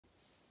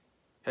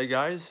Hey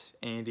guys,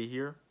 Andy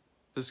here.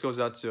 This goes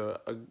out to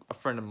a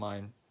friend of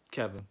mine,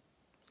 Kevin.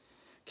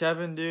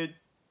 Kevin, dude,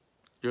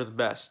 you're the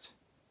best.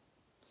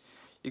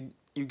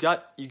 You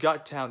got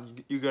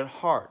talent, you got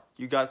heart,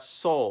 you got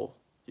soul,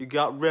 you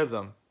got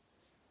rhythm.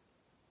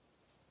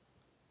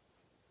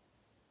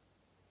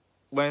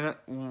 When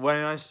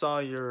I saw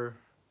your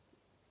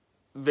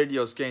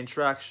videos gain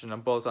traction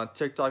on both on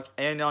TikTok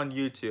and on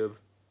YouTube,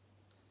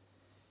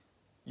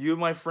 you,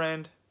 my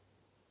friend,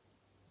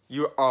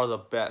 you are the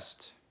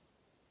best.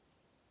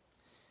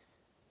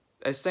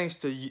 It's thanks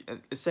to you,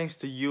 it's thanks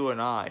to you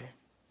and I.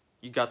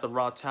 You got the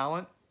raw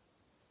talent.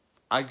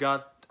 I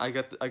got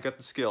the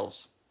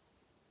skills.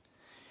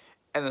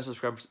 And the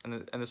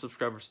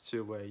subscribers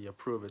to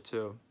approve it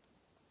too.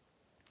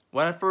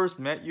 When I first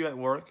met you at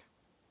work,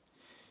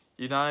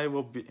 you and I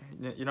will be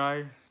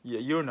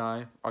you and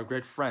I are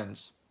great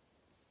friends.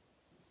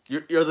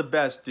 You're the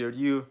best,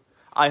 dude.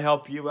 I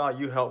help you out,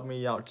 you help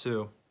me out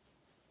too.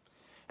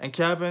 And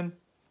Kevin,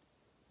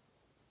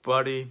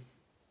 buddy,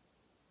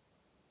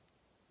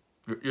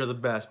 you're the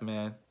best,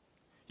 man.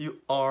 You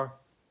are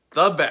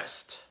the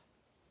best.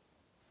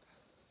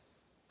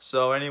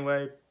 So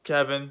anyway,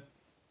 Kevin,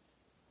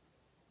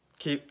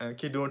 keep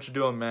doing what you're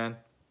doing, man.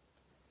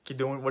 Keep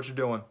doing what you're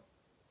doing.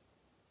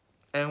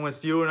 And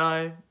with you and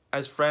I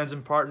as friends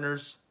and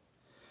partners,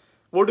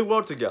 we'll do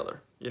well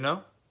together, you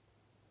know?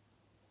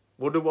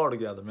 We'll do well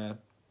together, man.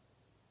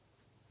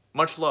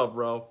 Much love,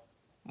 bro.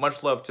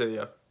 Much love to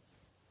you.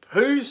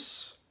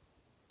 Peace.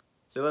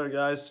 See you later,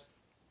 guys.